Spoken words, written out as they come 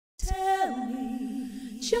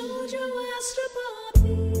JoJo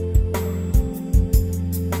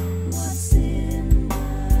what's in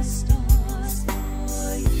the stars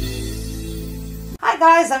for you? Hi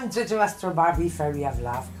guys, I'm JoJo Astro Barbie, Fairy of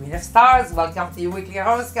Love, Queen of Stars. Welcome to your weekly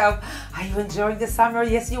horoscope. Are you enjoying the summer?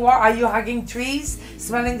 Yes, you are. Are you hugging trees,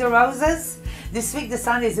 smelling the roses? This week the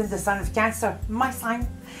sun is in the sign of Cancer, my sign.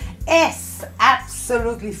 Yes,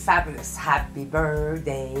 absolutely fabulous. Happy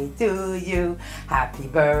birthday to you. Happy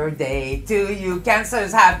birthday to you.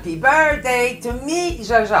 Cancers, happy birthday to me,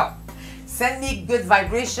 JoJo. Send me good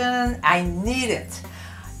vibration. I need it.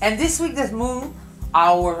 And this week the moon,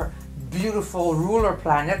 our beautiful ruler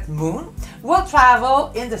planet moon, will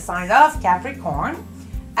travel in the sign of Capricorn,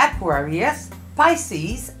 Aquarius,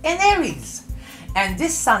 Pisces, and Aries. And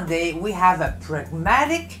this Sunday we have a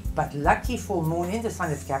pragmatic but lucky full moon in the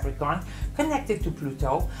sign of Capricorn connected to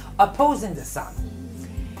Pluto, opposing the Sun,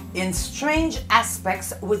 in strange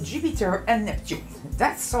aspects with Jupiter and Neptune.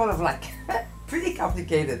 That's sort of like pretty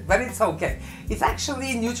complicated, but it's okay. It's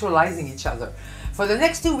actually neutralizing each other. For the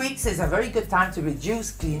next 2 weeks is a very good time to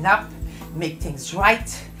reduce, clean up, make things right,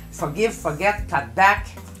 forgive, forget, cut back,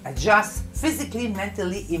 adjust physically,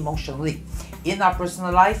 mentally, emotionally, in our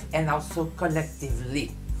personal life and also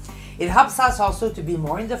collectively. It helps us also to be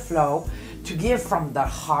more in the flow, to give from the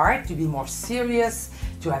heart, to be more serious,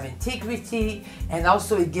 to have integrity, and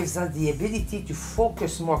also it gives us the ability to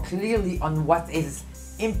focus more clearly on what is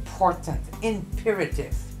important,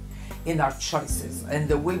 imperative in our choices and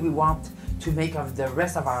the way we want to make of the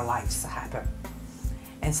rest of our lives happen.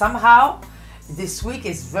 And somehow this week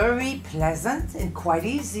is very pleasant and quite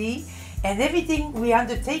easy, and everything we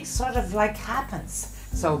undertake sort of like happens.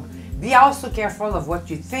 So be also careful of what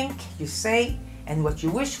you think, you say, and what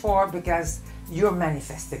you wish for, because you're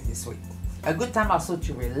manifesting this week. A good time also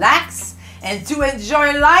to relax and to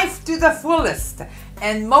enjoy life to the fullest.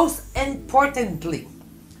 And most importantly,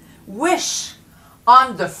 wish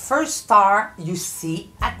on the first star you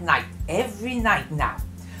see at night, every night now.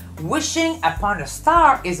 Wishing upon a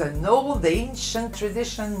star is an old ancient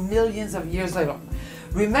tradition millions of years ago.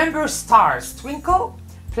 Remember, stars twinkle,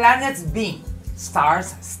 planets beam.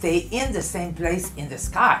 Stars stay in the same place in the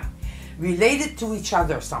sky, related to each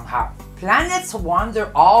other somehow. Planets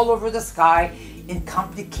wander all over the sky in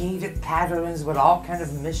complicated patterns with all kinds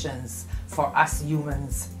of missions for us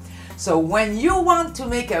humans. So when you want to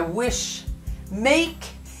make a wish, make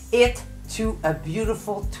it to a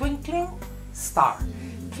beautiful twinkling star.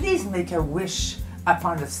 Please make a wish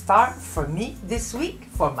upon a star for me this week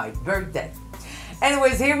for my birthday.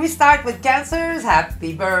 Anyways, here we start with Cancers.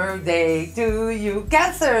 Happy birthday to you.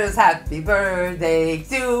 Cancers, happy birthday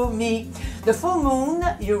to me. The full moon,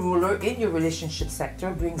 your ruler in your relationship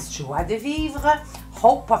sector, brings joie de vivre,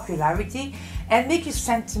 hope, popularity, and make you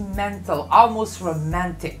sentimental, almost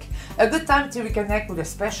romantic. A good time to reconnect with a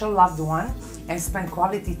special loved one and spend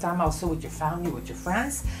quality time also with your family, with your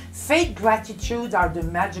friends. Faith, gratitude are the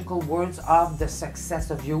magical words of the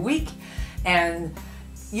success of your week. And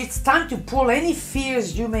it's time to pull any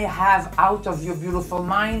fears you may have out of your beautiful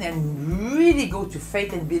mind and really go to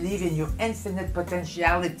faith and believe in your infinite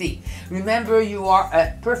potentiality. Remember, you are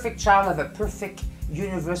a perfect child of a perfect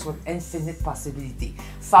universe with infinite possibility.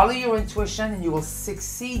 Follow your intuition and you will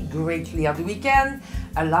succeed greatly. On the weekend,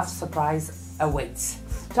 a love surprise awaits.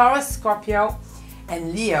 Taurus, Scorpio,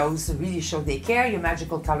 and Leos really show they care. Your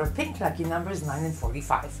magical color pink, lucky numbers 9 and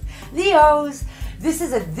 45. Leos, this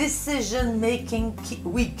is a decision-making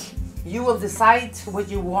week. You will decide what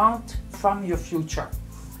you want from your future.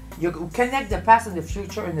 You connect the past and the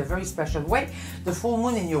future in a very special way. The full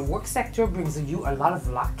moon in your work sector brings you a lot of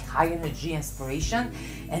luck, high energy, inspiration,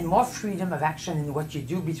 and more freedom of action in what you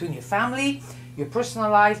do between your family, your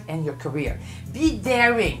personal life, and your career. Be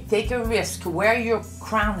daring, take a risk, wear your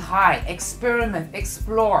crown high, experiment,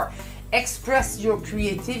 explore, express your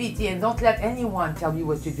creativity, and don't let anyone tell you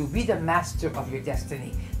what to do. Be the master of your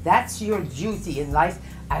destiny. That's your duty in life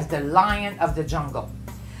as the lion of the jungle.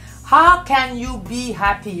 How can you be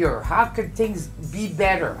happier? How could things be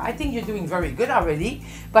better? I think you're doing very good already,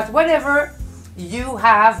 but whatever you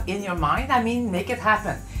have in your mind, I mean, make it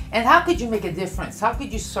happen. And how could you make a difference? How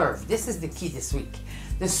could you serve? This is the key this week.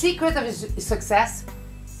 The secret of success: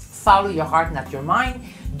 follow your heart, not your mind.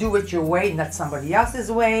 Do it your way, not somebody else's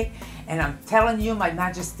way. And I'm telling you, my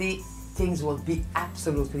majesty, things will be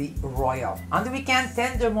absolutely royal. On the weekend,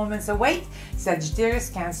 tender moments await. Sagittarius,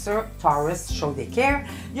 Cancer, Taurus show they care.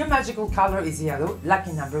 Your magical color is yellow.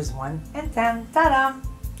 Lucky numbers 1 and 10. Ta-da!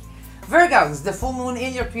 Virgos, the full moon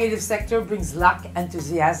in your creative sector brings luck,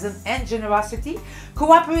 enthusiasm, and generosity.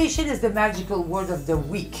 Cooperation is the magical word of the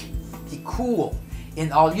week. Be cool.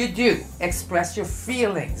 In all you do, express your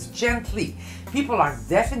feelings gently. People are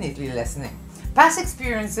definitely listening. Past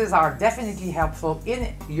experiences are definitely helpful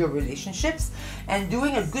in your relationships, and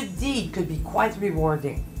doing a good deed could be quite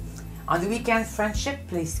rewarding. On the weekend, friendship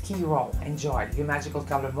plays key role. Enjoy. Your magical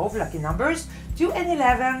color mauve, lucky numbers 2 and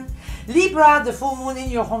 11. Libra, the full moon in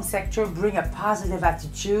your home sector bring a positive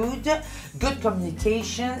attitude, good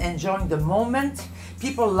communication, enjoying the moment.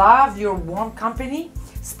 People love your warm company.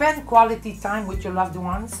 Spend quality time with your loved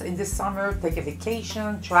ones in this summer. Take a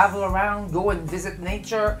vacation, travel around, go and visit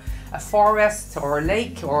nature, a forest or a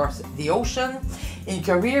lake or the ocean. In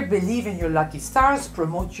career, believe in your lucky stars,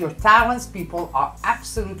 promote your talents. People are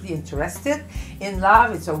absolutely interested. In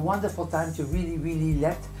love, it's a wonderful time to really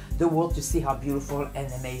let the world to see how beautiful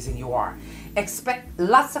and amazing you are. Expect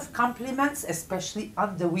lots of compliments, especially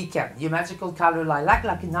on the weekend. Your magical color lilac,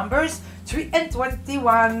 lucky numbers 3 and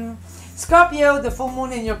 21. Scorpio, the full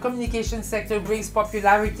moon in your communication sector brings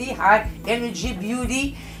popularity, high energy,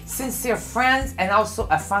 beauty, sincere friends, and also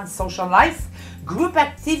a fun social life. Group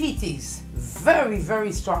activities,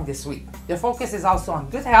 very strong this week. The focus is also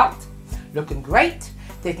on good health, looking great,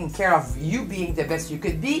 taking care of you being the best you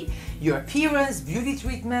could be, your appearance, beauty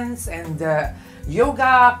treatments, and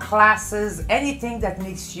yoga classes, anything that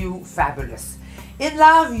makes you fabulous. In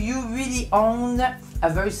love, you really own a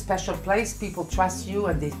very special place. People trust you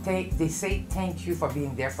and they say thank you for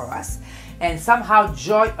being there for us. And somehow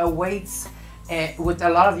joy awaits with a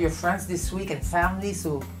lot of your friends this week and family,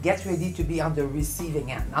 so get ready to be on the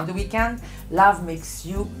receiving end. On the weekend, love makes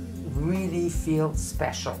you really feel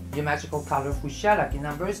special. Your magical color fuchsia, lucky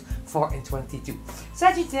numbers 4 and 22.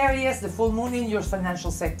 Sagittarius, the full moon in your financial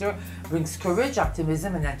sector brings courage,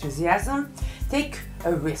 optimism, and enthusiasm. Take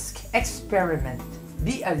a risk, experiment,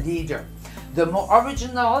 be a leader. The more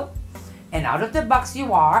original and out of the box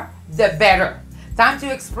you are, the better. Time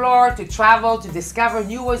to explore, to travel, to discover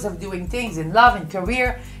new ways of doing things in love, in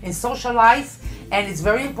career, in social life. And it's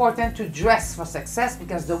very important to dress for success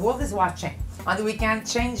because the world is watching. On the weekend,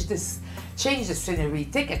 change the scenery,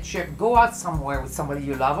 take a trip, go out somewhere with somebody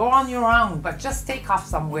you love or on your own, but just take off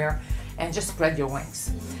somewhere and just spread your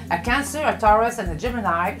wings. A Cancer, a Taurus, and a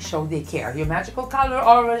Gemini show they care. Your magical color,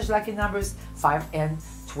 orange, lucky numbers 5 and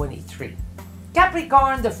 23.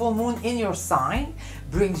 Capricorn, the full moon in your sign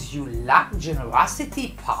brings you luck,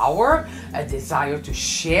 generosity, power, a desire to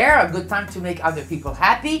share, a good time to make other people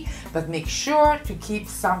happy, but make sure to keep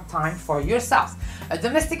some time for yourself. A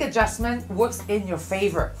domestic adjustment works in your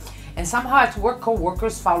favor. And somehow at work,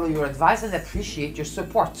 co-workers follow your advice and appreciate your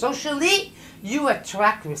support. Socially, you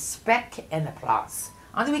attract respect and applause.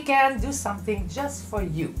 On the weekend, do something just for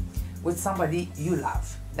you with somebody you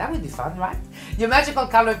love. That would be fun, right? Your magical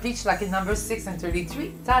color peach, lucky number 6 and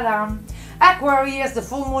 33. Ta-da! Aquarius, the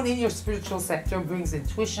full moon in your spiritual sector brings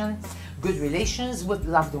intuition, good relations with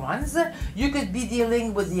loved ones. You could be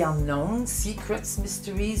dealing with the unknown, secrets,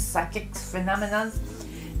 mysteries, psychic phenomena.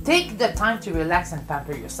 Take the time to relax and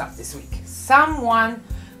pamper yourself this week. Someone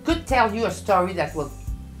could tell you a story that will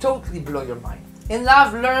totally blow your mind. In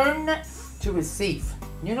love, learn to receive.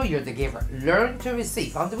 You know you're the giver. Learn to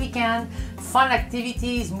receive. On the weekend, fun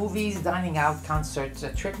activities, movies, dining out, concerts,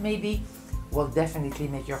 a trip maybe will definitely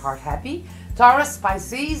make your heart happy. Taurus,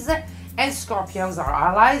 Pisces, and Scorpios are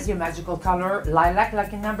allies. Your magical color, lilac,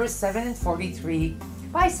 lucky number 7 and 43.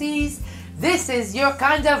 Pisces, this is your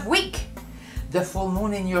kind of week. The full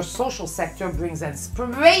moon in your social sector brings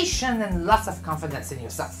inspiration and lots of confidence in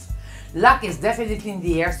yourself. Luck is definitely in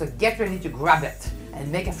the air, so get ready to grab it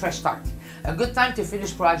and make a fresh start. A good time to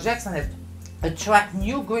finish projects and attract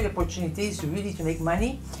new great opportunities really to make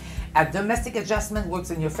money. A domestic adjustment works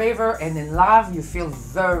in your favor, and in love you feel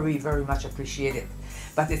very much appreciated.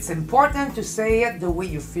 But it's important to say it the way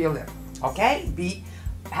you feel it, okay?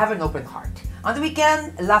 Have an open heart. On the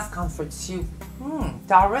weekend, love comforts you.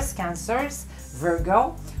 Taurus, Cancers,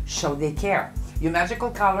 Virgo, show they care. Your magical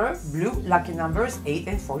color, blue, lucky numbers 8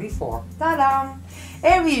 and 44. Ta-da!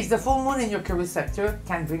 Aries, the full moon in your career sector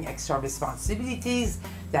can bring extra responsibilities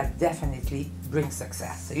that definitely bring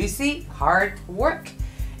success. So you see, hard work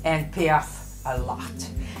and pay off a lot.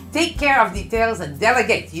 Take care of details and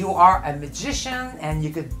delegate. You are a magician and you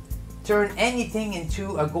could turn anything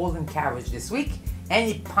into a golden carriage this week.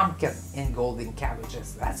 Any pumpkin in golden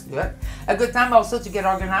carriages. That's good. A good time also to get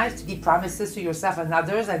organized, to keep promises to yourself and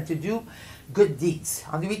others, and to do good deeds.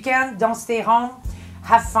 On the weekend, don't stay home.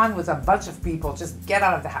 Have fun with a bunch of people. Just get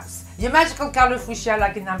out of the house. Your magical color, fuchsia,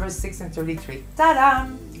 lucky numbers 6 and 33. Ta-da!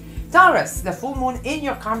 Taurus, the full moon in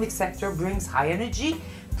your karmic sector brings high energy,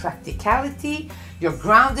 practicality. You're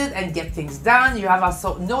grounded and get things done. You have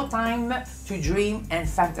also no time to dream and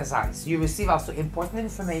fantasize. You receive also important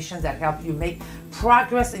information that help you make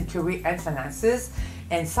progress in career and finances.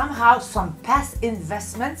 And somehow some past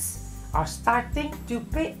investments are starting to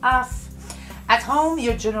pay off. At home,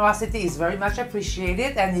 your generosity is very much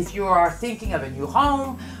appreciated. And if you are thinking of a new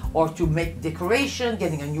home or to make decoration,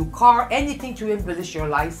 getting a new car, anything to embellish your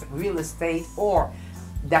life, real estate, or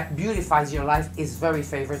that beautifies your life is very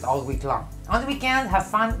favorite all week long. On the weekend, have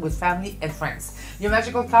fun with family and friends. Your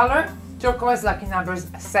magical color, turquoise, lucky numbers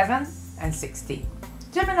 7 and 16.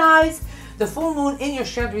 Geminis, the full moon in your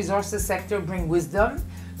shared resources sector bring wisdom,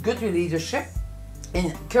 good leadership.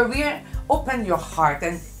 In career, open your heart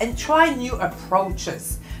and try new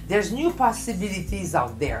approaches. There's new possibilities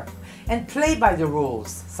out there. And play by the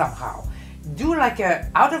rules somehow. Do like a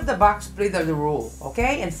out of the box, play the rule,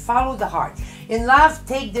 okay? And follow the heart. In love,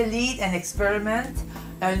 take the lead and experiment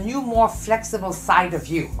a new, more flexible side of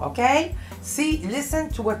you, okay? Listen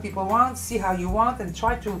to what people want, see how you want, and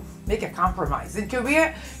try to make a compromise. In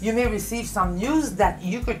career, you may receive some news that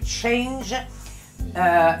you could change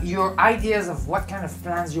your ideas of what kind of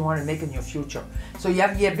plans you want to make in your future. So you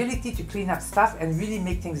have the ability to clean up stuff and really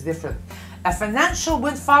make things different. A financial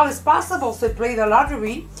windfall is possible, so play the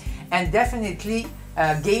lottery, and definitely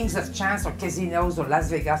games of chance or casinos or Las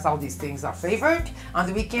Vegas, all these things are favored. On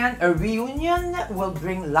the weekend, a reunion will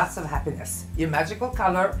bring lots of happiness. Your magical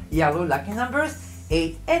color, yellow, lucky numbers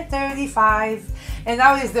 8 and 35. And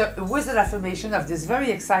now is the wizard affirmation of this very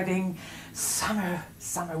exciting summer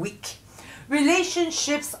week.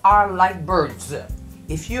 Relationships are like birds.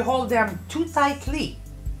 If you hold them too tightly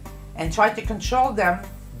and try to control them,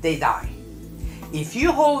 they die. If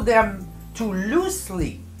you hold them too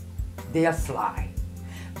loosely, they'll fly.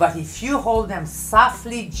 But if you hold them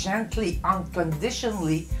softly, gently,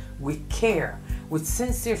 unconditionally, with care, with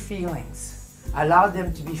sincere feelings, allow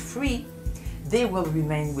them to be free, they will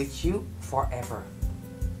remain with you forever.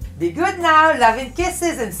 Be good now, love and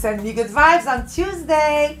kisses, and send me good vibes on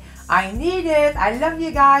Tuesday. I need it. I love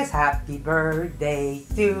you guys. Happy birthday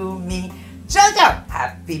to me. JoJo,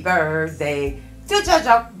 happy birthday to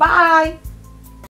JoJo. Bye.